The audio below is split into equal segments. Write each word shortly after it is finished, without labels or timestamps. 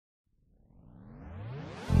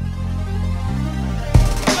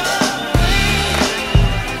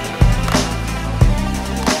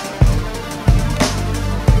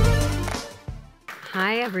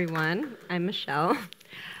everyone. I'm Michelle.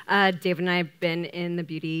 David and I have been in the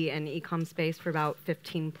beauty and e-com space for about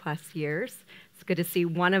 15 plus years. It's good to see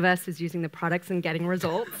one of us is using the products and getting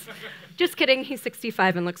results. Just kidding, he's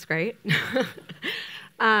 65 and looks great.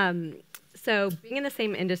 So being in the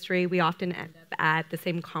same industry, we often end up at the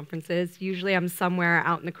same conferences. Usually I'm somewhere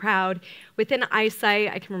out in the crowd. Within eyesight,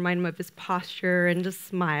 I can remind him of his posture and just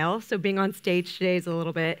smile. So being on stage today is a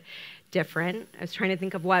little bit different. I was trying to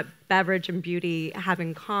think of what beverage and beauty have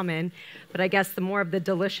in common, but I guess the more of the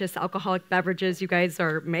delicious alcoholic beverages you guys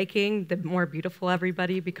are making, the more beautiful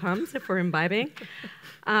everybody becomes if we're imbibing.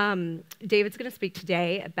 David's going to speak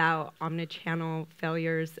today about Omni-Channel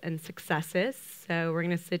failures and successes. So we're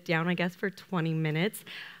going to sit down, I guess, for 20 minutes.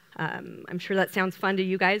 I'm sure that sounds fun to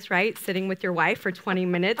you guys, right? Sitting with your wife for 20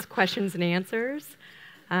 minutes, questions and answers.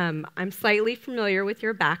 I'm slightly familiar with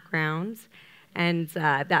your backgrounds and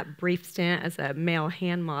that brief stint as a male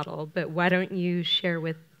hand model, but why don't you share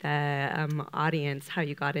with the audience how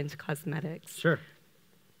you got into cosmetics? Sure.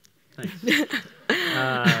 Thanks.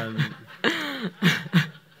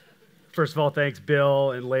 First of all, thanks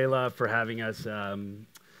Bill and Layla for having us.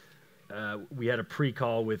 We had a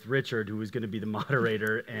pre-call with Richard, who was going to be the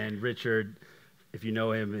moderator, and Richard, if you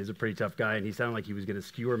know him, is a pretty tough guy, and he sounded like he was going to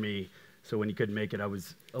skewer me. So when he couldn't make it, I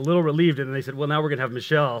was a little relieved, and then they said, well, now we're going to have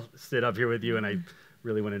Michelle sit up here with you, and I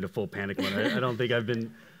really went into full panic mode. I don't think I've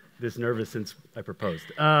been this nervous since I proposed.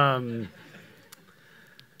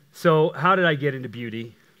 So how did I get into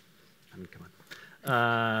beauty? I mean, come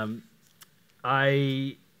on.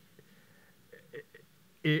 I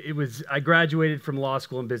graduated from law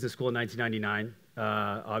school and business school in 1999.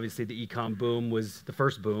 Obviously, the e-com boom was the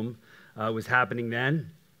first boom. Was happening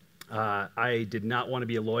then. I did not want to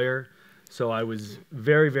be a lawyer. So I was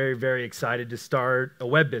very, very, very excited to start a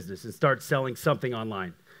web business and start selling something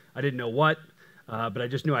online. I didn't know what, but I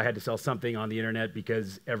just knew I had to sell something on the internet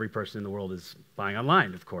because every person in the world is buying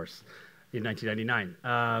online, of course, in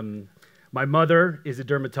 1999. My mother is a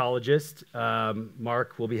dermatologist.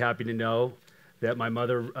 Mark will be happy to know that my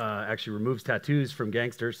mother actually removes tattoos from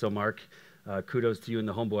gangsters. So Mark, kudos to you and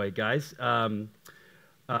the homeboy guys.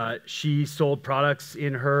 She sold products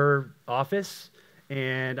in her office.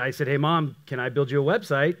 And I said, hey, Mom, can I build you a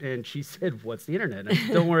website? And she said, what's the internet? And I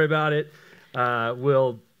said, don't worry about it.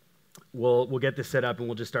 We'll get this set up, and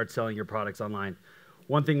we'll just start selling your products online.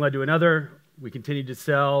 One thing led to another. We continued to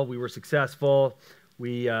sell. We were successful.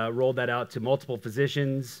 We rolled that out to multiple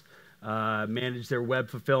physicians, managed their web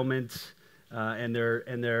fulfillment and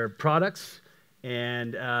their products.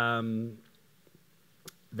 And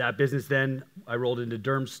that business then, I rolled into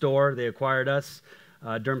Derm Store. They acquired us.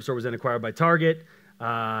 Derm Store was then acquired by Target.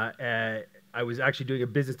 I was actually doing a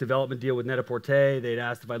business development deal with Net-a-Porter. They'd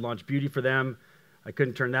asked if I'd launch beauty for them. I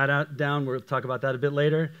couldn't turn that down. We'll talk about that a bit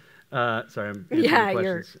later. Sorry, I'm answering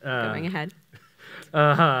questions. You're going ahead.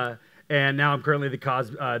 And now I'm currently the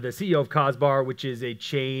CEO of Cosbar, which is a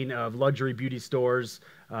chain of luxury beauty stores.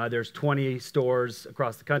 There's 20 stores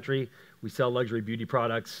across the country. We sell luxury beauty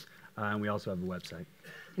products, and we also have a website.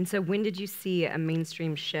 And so when did you see a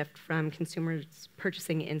mainstream shift from consumers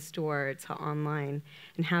purchasing in-store to online?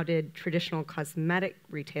 And how did traditional cosmetic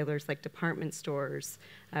retailers like department stores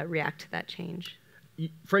react to that change?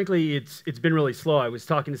 Frankly, it's been really slow. I was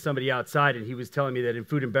talking to somebody outside, and he was telling me that in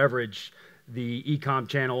food and beverage, the e-com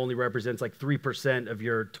channel only represents like 3% of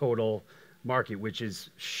your total market, which is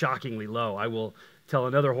shockingly low. I will tell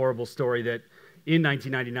another horrible story that in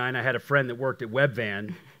 1999, I had a friend that worked at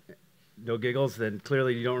Webvan. No giggles, then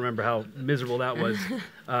clearly you don't remember how miserable that was.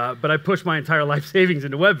 But I pushed my entire life savings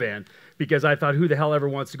into Webvan because I thought, who the hell ever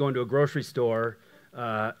wants to go into a grocery store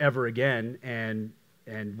ever again? And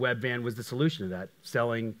Webvan was the solution to that,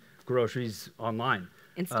 selling groceries online.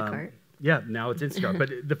 Instacart. Yeah, now it's Instacart.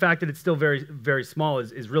 But the fact that it's still very, very small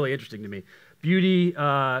is really interesting to me. Beauty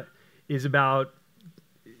is about,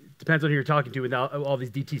 depends on who you're talking to with all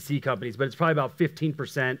these DTC companies, but it's probably about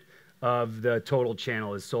 15% of the total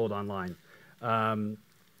channel is sold online.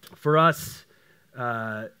 For us,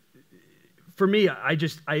 for me,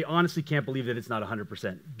 I honestly can't believe that it's not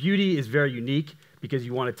 100%. Beauty is very unique because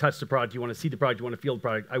you want to touch the product, you want to see the product, you want to feel the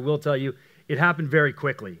product. I will tell you, it happened very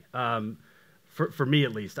quickly, for me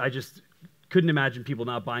at least. I just couldn't imagine people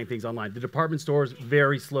not buying things online. The department stores,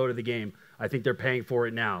 very slow to the game. I think they're paying for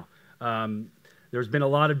it now. There's been a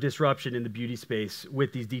lot of disruption in the beauty space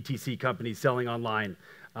with these DTC companies selling online.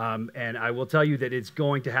 And I will tell you that it's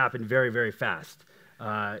going to happen very, very fast.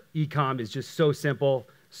 E-com is just so simple,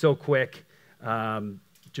 so quick.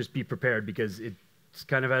 Just be prepared because it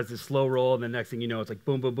kind of has this slow roll, and the next thing you know, it's like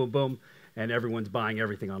boom, boom, boom, boom, and everyone's buying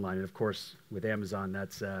everything online. And of course, with Amazon,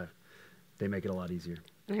 that's they make it a lot easier.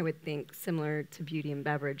 I would think similar to beauty and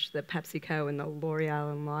beverage, the PepsiCo and the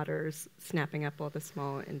L'Oreal and Lauders snapping up all the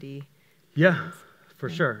small indie Yeah, brands. for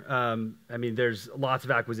sure. I mean, there's lots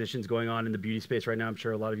of acquisitions going on in the beauty space right now. I'm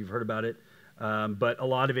sure a lot of you have heard about it. But a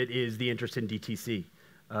lot of it is the interest in DTC.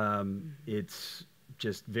 It's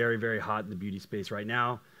just very, very hot in the beauty space right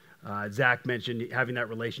now. Zach mentioned having that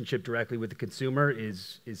relationship directly with the consumer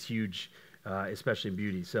is huge, especially in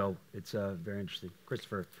beauty. So it's very interesting.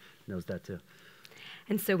 Christopher knows that too.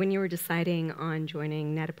 And so when you were deciding on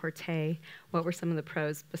joining Net-a-Porter, what were some of the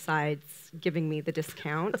pros besides giving me the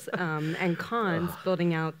discounts and cons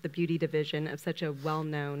building out the beauty division of such a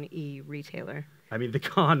well-known e-retailer? I mean, the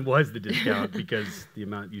con was the discount because the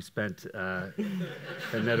amount you spent at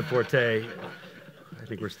Net-a-Porter, I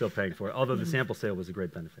think we're still paying for it, although the sample sale was a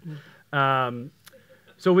great benefit.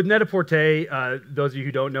 So with Net-a-Porter, those of you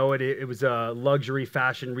who don't know it, it was a luxury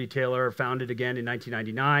fashion retailer founded again in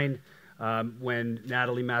 1999 when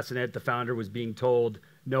Natalie Massenet, the founder, was being told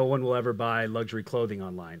no one will ever buy luxury clothing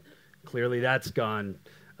online. Clearly that's gone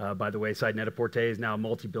by the wayside. Net-a-Porter is now a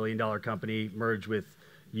multi-billion-dollar company, merged with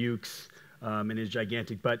Yoox, and is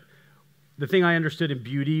gigantic. But the thing I understood in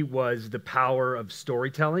beauty was the power of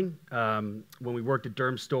storytelling. When we worked at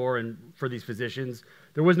Derm Store and for these physicians,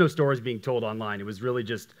 there was no stories being told online. It was really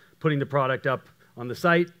just putting the product up on the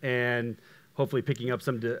site and hopefully picking up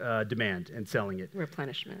some demand and selling it.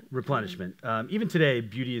 Replenishment. Replenishment. Even today,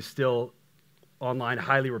 beauty is still online,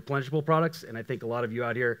 highly replenishable products, and I think a lot of you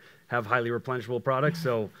out here have highly replenishable products,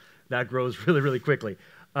 so that grows really, really quickly.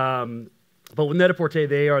 But with Net-a-Porter,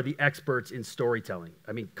 they are the experts in storytelling.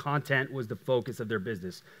 I mean, content was the focus of their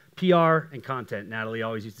business. PR and content. Natalie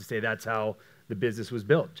always used to say that's how the business was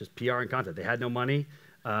built, just PR and content. They had no money.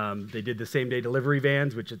 They did the same-day delivery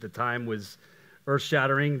vans, which at the time was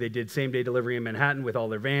earth-shattering. They did same-day delivery in Manhattan with all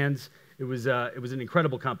their vans. It was an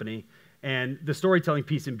incredible company. And the storytelling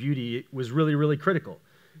piece in beauty was really, really critical.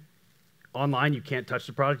 Online, you can't touch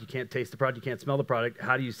the product, you can't taste the product, you can't smell the product.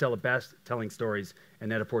 How do you sell it best? Telling stories. And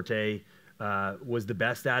Net-a-Porter was the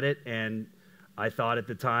best at it. And I thought at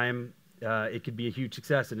the time it could be a huge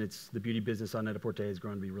success. And the beauty business on Net-a-Porter has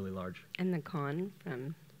grown to be really large. And the con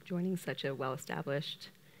from joining such a well-established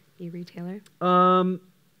e-retailer?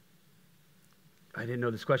 I didn't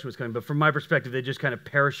know this question was coming, but from my perspective, they just kind of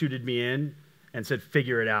parachuted me in and said,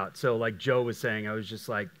 figure it out. So like Joe was saying, I was just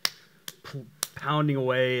like pounding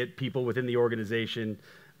away at people within the organization,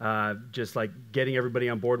 just like getting everybody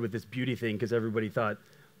on board with this beauty thing, because everybody thought,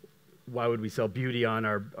 why would we sell beauty on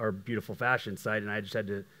our beautiful fashion site? And I just had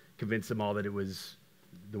to convince them all that it was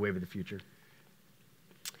the wave of the future.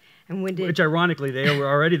 And when did Which ironically, they were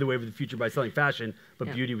already the wave of the future by selling fashion, but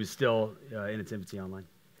yeah. beauty was still in its infancy online.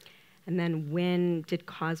 And then when did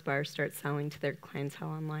Cosbar start selling to their clientele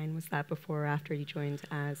online? Was that before or after you joined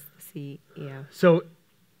as the CEO? So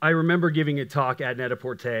I remember giving a talk at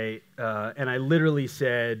Net-a-Porter, and I literally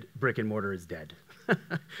said, brick and mortar is dead.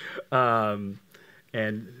 And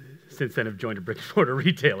since then I've joined a brick and mortar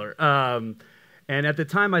retailer. And at the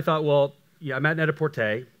time I thought, well, yeah, I'm at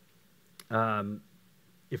Net-a-Porter.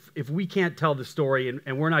 If we can't tell the story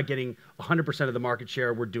and we're not getting 100% of the market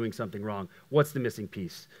share, we're doing something wrong. What's the missing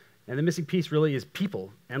piece? And the missing piece really is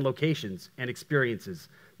people and locations and experiences,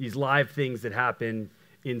 these live things that happen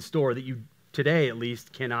in store that you, today at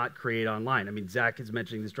least, cannot create online. I mean, Zach is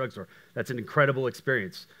mentioning this drugstore. That's an incredible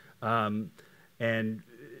experience. And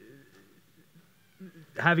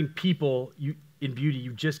having people in beauty,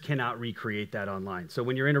 you just cannot recreate that online. So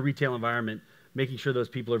when you're in a retail environment, making sure those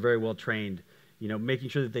people are very well trained, making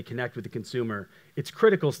sure that they connect with the consumer, it's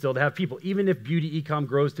critical still to have people. Even if beauty e-com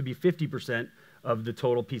grows to be 50% of the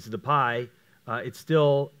total piece of the pie, it's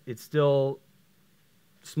still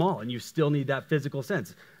small, and you still need that physical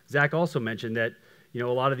sense. Zach also mentioned that a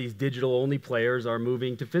lot of these digital-only players are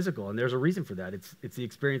moving to physical, and there's a reason for that. It's the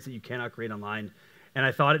experience that you cannot create online. And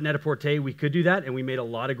I thought at Net-a-Porter we could do that, and we made a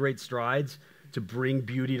lot of great strides to bring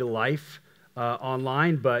beauty to life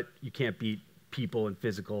online, but you can't beat people and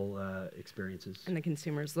physical experiences. And the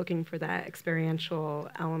consumer's looking for that experiential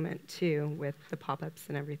element too, with the pop-ups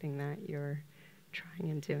and everything that you're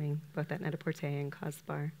trying and doing, both at Net-a-Porter and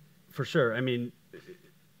Cosbar. For sure. I mean,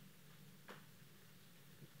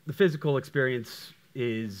 the physical experience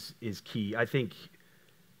is key. I think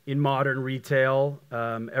in modern retail,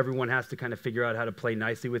 everyone has to kind of figure out how to play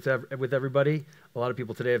nicely with everybody. A lot of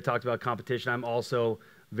people today have talked about competition. I'm also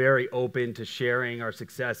very open to sharing our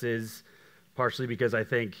successes, partially because I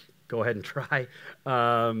think, go ahead and try,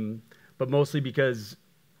 but mostly because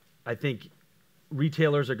I think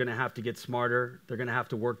retailers are going to have to get smarter. They're going to have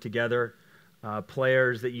to work together.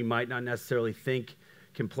 Players that you might not necessarily think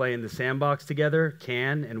can play in the sandbox together,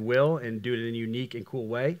 can and will, and do it in a unique and cool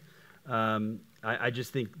way. I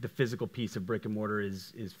just think the physical piece of brick and mortar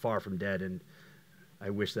is far from dead, and I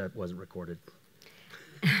wish that wasn't recorded.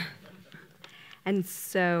 And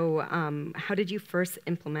so how did you first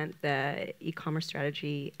implement the e-commerce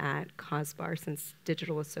strategy at Cosbar, since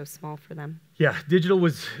digital was so small for them? Yeah, digital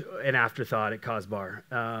was an afterthought at Cosbar.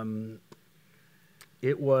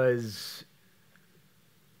 It was,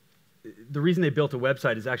 the reason they built a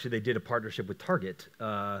website is actually they did a partnership with Target.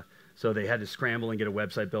 So they had to scramble and get a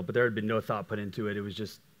website built, but there had been no thought put into it. It was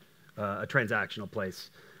just a transactional place.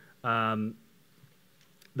 The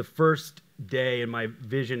first day in my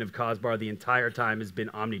vision of Cosbar the entire time has been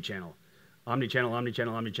Omni-Channel. Omni-Channel,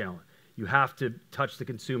 Omni-Channel, Omni-Channel. You have to touch the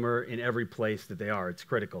consumer in every place that they are. It's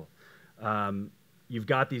critical. You've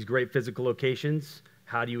got these great physical locations.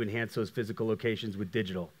 How do you enhance those physical locations with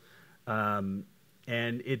digital? And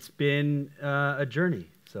it's been a journey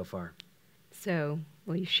so far. So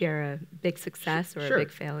will you share a big success or Sure. a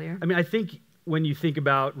big failure? I mean, I think when you think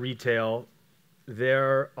about retail,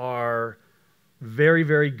 there are very,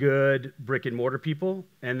 very good brick and mortar people,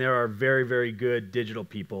 and there are very, very good digital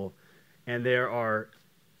people, and there are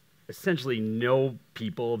essentially no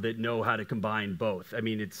people that know how to combine both. I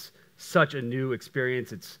mean, it's such a new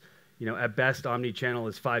experience. It's, you know, at best, Omni-Channel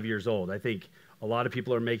is 5 years old. I think a lot of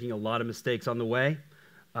people are making a lot of mistakes on the way.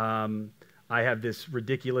 I have this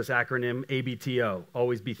ridiculous acronym, ABTO,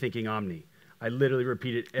 always be thinking Omni. I literally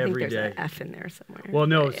repeat it every day. I think there's an F in there somewhere. Well,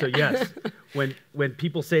 no, But, so yes, when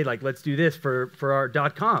people say, like, let's do this for our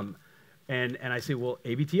 .com, and I say, well,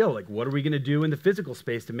 ABTO, like, what are we going to do in the physical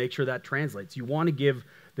space to make sure that translates? You want to give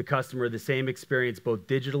the customer the same experience both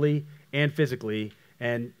digitally and physically,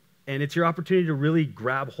 and it's your opportunity to really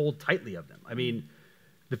grab hold tightly of them. I mean,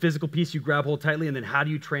 the physical piece you grab hold tightly, and then how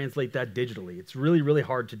do you translate that digitally? It's really, really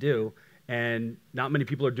hard to do, and not many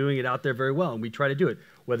people are doing it out there very well, and we try to do it,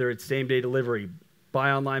 whether it's same-day delivery,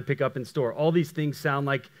 buy online, pick up in store. All these things sound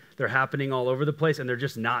like they're happening all over the place, and they're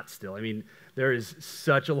just not still. I mean, there is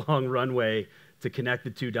such a long runway to connect the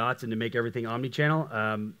two dots and to make everything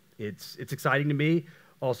omni-channel. It's exciting to me,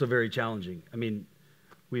 also very challenging. I mean,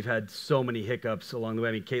 we've had so many hiccups along the way.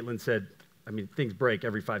 I mean, Caitlin said, I mean, things break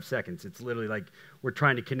every 5 seconds. It's literally like we're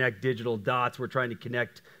trying to connect digital dots, we're trying to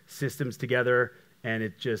connect systems together, and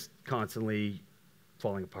it just constantly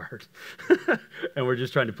falling apart. And we're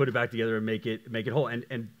just trying to put it back together and make it whole.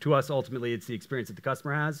 And to us, ultimately, it's the experience that the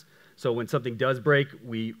customer has. So when something does break,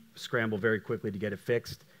 we scramble very quickly to get it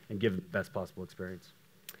fixed and give them the best possible experience.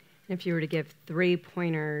 And if you were to give 3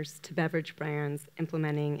 pointers to beverage brands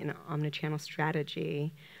implementing an omnichannel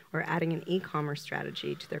strategy or adding an e-commerce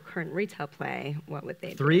strategy to their current retail play, what would they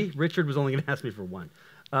be? 3? Richard was only going to ask me for 1.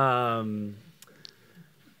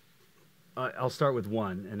 I'll start with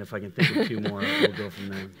 1, and if I can think of 2 more, we'll go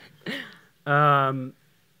from there.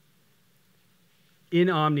 In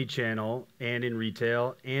omni-channel and in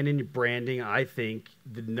retail and in branding, I think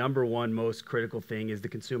the #1 most critical thing is the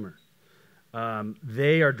consumer.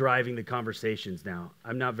 They are driving the conversations now.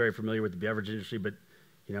 I'm not very familiar with the beverage industry, but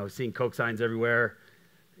you know, seeing Coke signs everywhere,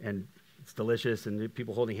 and it's delicious, and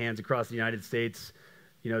people holding hands across the United States,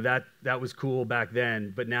 you know, that was cool back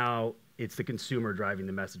then, but now it's the consumer driving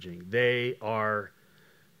the messaging. They are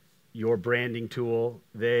your branding tool.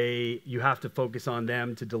 You have to focus on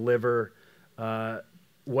them to deliver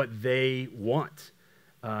what they want.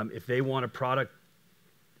 If they want a product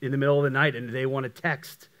in the middle of the night and they want a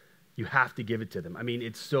text, you have to give it to them. I mean,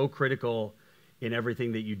 it's so critical in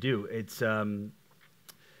everything that you do. It's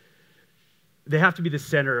they have to be the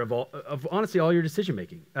center of honestly all your decision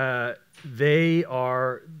making. They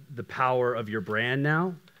are the power of your brand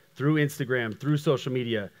now. Through Instagram, through social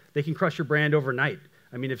media, they can crush your brand overnight.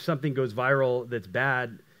 I mean, if something goes viral that's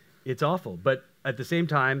bad, it's awful. But at the same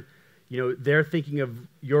time, you know, they're thinking of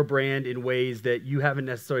your brand in ways that you haven't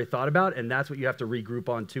necessarily thought about, and that's what you have to regroup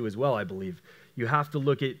on too as well, I believe. You have to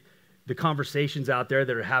look at the conversations out there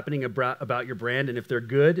that are happening about your brand, and if they're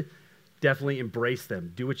good, definitely embrace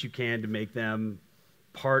them. Do what you can to make them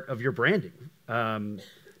part of your branding,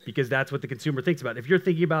 because that's what the consumer thinks about. If you're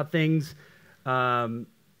thinking about things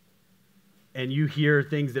and you hear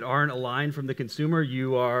things that aren't aligned from the consumer,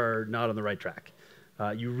 you are not on the right track.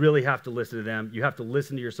 You really have to listen to them. You have to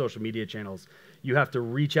listen to your social media channels. You have to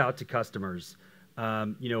reach out to customers.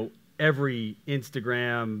 You know, every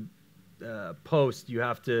Instagram post you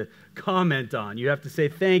have to comment on. You have to say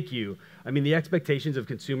thank you. I mean, the expectations of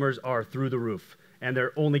consumers are through the roof, and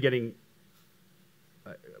they're only getting,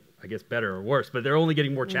 I guess, better or worse, but they're only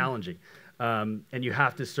getting more challenging. And you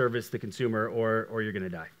have to service the consumer or you're going to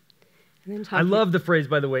die. I love the phrase,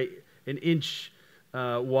 by the way, an inch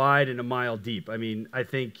wide and a mile deep. I mean, I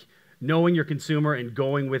think knowing your consumer and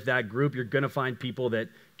going with that group, you're going to find people that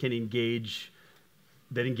can engage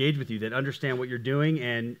with you, that understand what you're doing,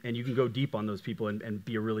 and you can go deep on those people and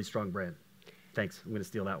be a really strong brand. Thanks. I'm going to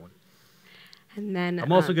steal that one. And then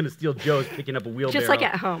I'm also going to steal Joe's picking up a wheelbarrow. Just like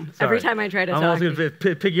at home. Sorry. Every time I try to talk. I'm also going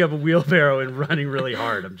to picking up a wheelbarrow and running really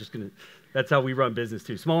hard. I'm just going to. That's how we run business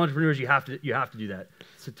too. Small entrepreneurs, you have to do that.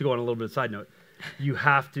 So to go on a little bit of a side note, you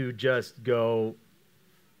have to just go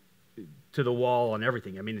to the wall on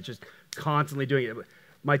everything. I mean, it's just constantly doing it.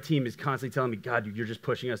 My team is constantly telling me, God, you're just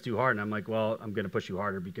pushing us too hard. And I'm like, well, I'm going to push you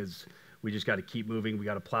harder because we just got to keep moving. We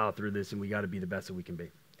got to plow through this, and we got to be the best that we can be.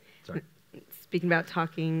 Sorry. Speaking about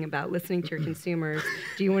talking about listening to your consumers,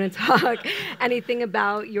 do you want to talk anything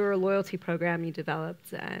about your loyalty program you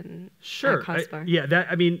developed and Sure. Cosbar?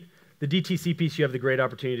 The DTC piece, you have the great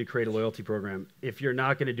opportunity to create a loyalty program. If you're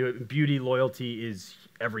not going to do it, beauty loyalty is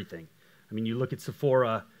everything. I mean, you look at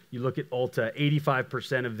Sephora, you look at Ulta,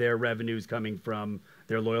 85% of their revenue is coming from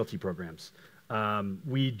their loyalty programs.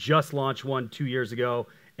 We just launched one 2 years ago,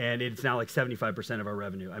 and it's now like 75% of our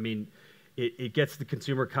revenue. I mean, it gets the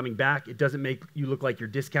consumer coming back. It doesn't make you look like you're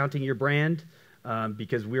discounting your brand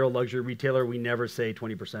because we're a luxury retailer. We never say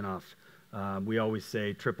 20% off. We always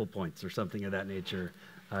say triple points or something of that nature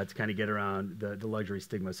to kind of get around the luxury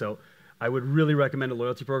stigma. So I would really recommend a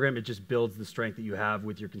loyalty program. It just builds the strength that you have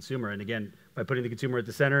with your consumer. And again, by putting the consumer at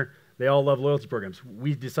the center, they all love loyalty programs.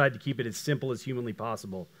 We decide to keep it as simple as humanly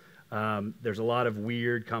possible. There's a lot of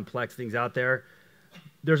weird, complex things out there.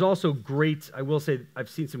 There's also great, I will say, I've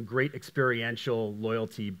seen some great experiential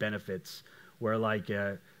loyalty benefits where like,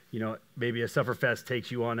 maybe a Sufferfest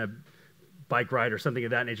takes you on a bike ride or something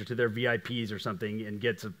of that nature to their VIPs or something and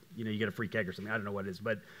gets you get a free keg or something. I don't know what it is,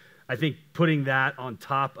 but I think putting that on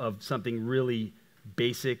top of something really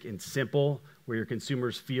basic and simple where your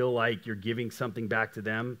consumers feel like you're giving something back to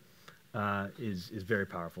them is very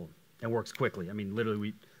powerful and works quickly. I mean, literally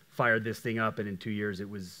we fired this thing up and in 2 years it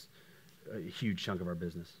was a huge chunk of our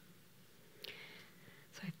business.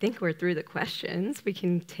 So I think we're through the questions. We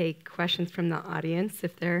can take questions from the audience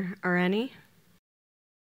if there are any.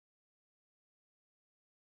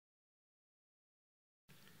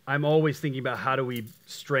 I'm always thinking about how do we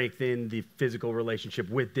strengthen the physical relationship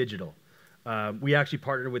with digital. We actually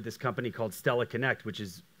partnered with this company called Stella Connect, which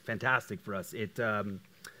is fantastic for us.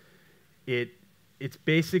 It's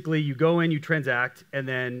basically you go in, you transact, and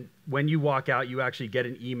then when you walk out, you actually get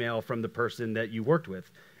an email from the person that you worked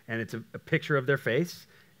with. And it's a picture of their face,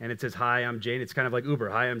 and it says, "Hi, I'm Jane." It's kind of like Uber.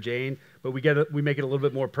 "Hi, I'm Jane." But we make it a little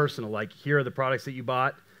bit more personal. Like, here are the products that you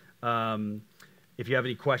bought. If you have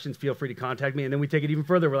any questions, feel free to contact me. And then we take it even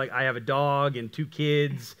further. We're like, "I have a dog and 2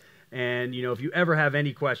 kids. And if you ever have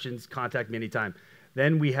any questions, contact me anytime."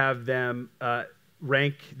 Then we have them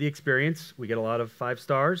rank the experience. We get a lot of 5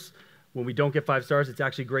 stars. When we don't get 5 stars, it's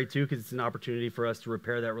actually great too because it's an opportunity for us to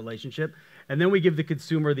repair that relationship. And then we give the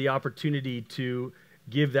consumer the opportunity to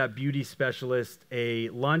give that beauty specialist a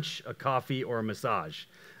lunch, a coffee, or a massage.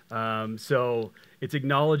 So it's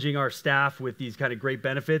acknowledging our staff with these kind of great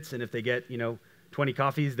benefits. And if they get 20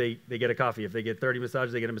 coffees, they get a coffee. If they get 30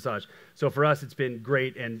 massages, they get a massage. So for us, it's been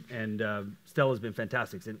great, and Stella's been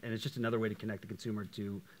fantastic. And it's just another way to connect the consumer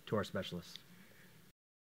to our specialists.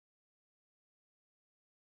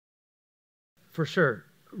 For sure.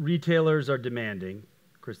 Retailers are demanding.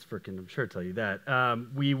 Christopher can, I'm sure, tell you that.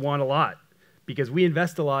 We want a lot because we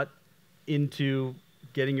invest a lot into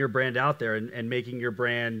getting your brand out there and making your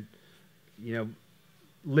brand,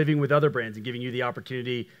 living with other brands and giving you the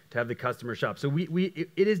opportunity to have the customer shop. So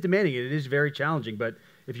it is demanding and it is very challenging. But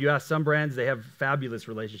if you ask some brands, they have fabulous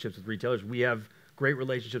relationships with retailers. We have great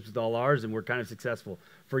relationships with all ours, and we're kind of successful.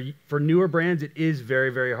 For newer brands, it is very,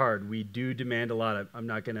 very hard. We do demand a lot. I'm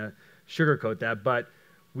not going to sugarcoat that, but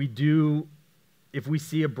we do, if we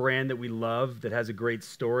see a brand that we love that has a great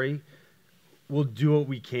story, we'll do what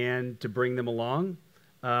we can to bring them along.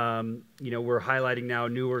 We're highlighting now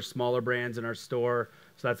newer, smaller brands in our store,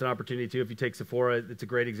 so that's an opportunity too. If you take Sephora, it's a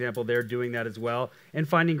great example. They're doing that as well and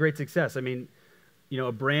finding great success. I mean,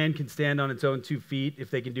 a brand can stand on its own 2 feet.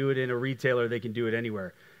 If they can do it in a retailer, they can do it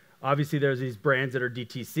anywhere. Obviously, there's these brands that are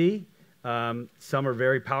DTC. Some are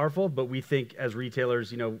very powerful, but we think as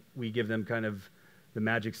retailers, we give them kind of the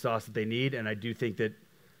magic sauce that they need. And I do think that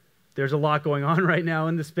there's a lot going on right now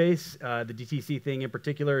in the space. The DTC thing in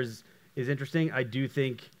particular is interesting. I do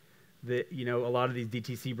think that, a lot of these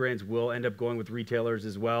DTC brands will end up going with retailers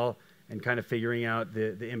as well and kind of figuring out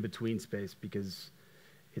the in-between space because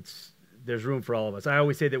there's room for all of us. I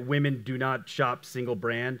always say that women do not shop single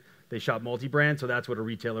brand. They shop multi-brand, so that's what a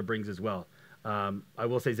retailer brings as well. I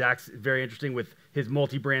will say Zach's very interesting with his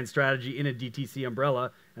multi-brand strategy in a DTC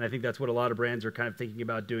umbrella, and I think that's what a lot of brands are kind of thinking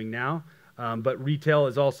about doing now. But retail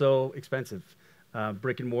is also expensive.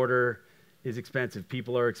 Brick and mortar is expensive.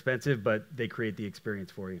 People are expensive, but they create the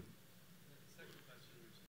experience for you.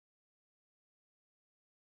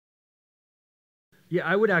 Yeah,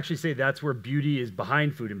 I would actually say that's where beauty is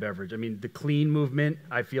behind food and beverage. I mean, the clean movement,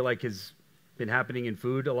 I feel like, has been happening in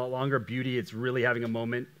food a lot longer. Beauty, it's really having a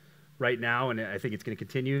moment right now, and I think it's going to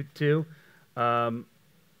continue to.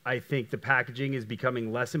 I think the packaging is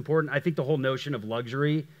becoming less important. I think the whole notion of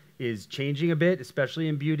luxury is changing a bit, especially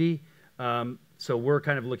in beauty. So we're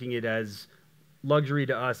kind of looking at it as luxury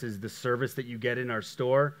to us is the service that you get in our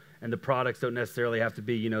store, and the products don't necessarily have to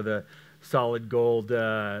be, the solid gold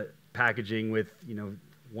packaging with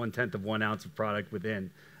 1/10 of 1 ounce of product within.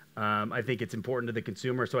 I think it's important to the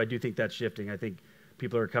consumer, so I do think that's shifting. I think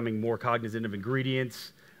people are becoming more cognizant of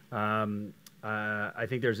ingredients. I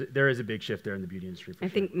think there is a big shift there in the beauty industry. I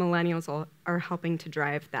think millennials are helping to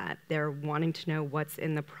drive that. They're wanting to know what's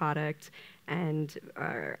in the product and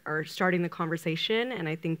are starting the conversation. And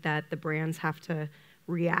I think that the brands have to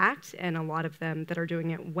react, and a lot of them that are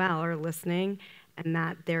doing it well are listening, and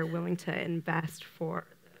that they're willing to invest for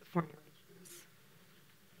formulations.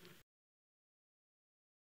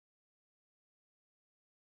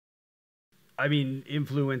 I mean,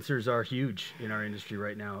 influencers are huge in our industry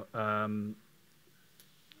right now.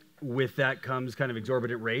 With that comes kind of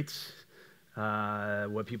exorbitant rates,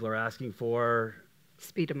 what people are asking for.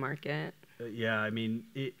 Speed of market. Yeah, I mean,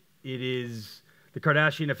 it is the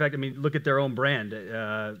Kardashian effect. I mean, look at their own brand.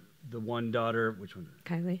 The one daughter, which one?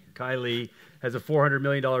 Kylie. Kylie has a $400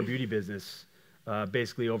 million beauty business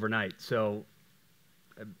basically overnight. So,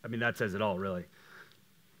 I mean, that says it all, really.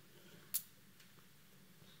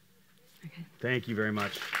 Okay. Thank you very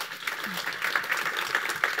much.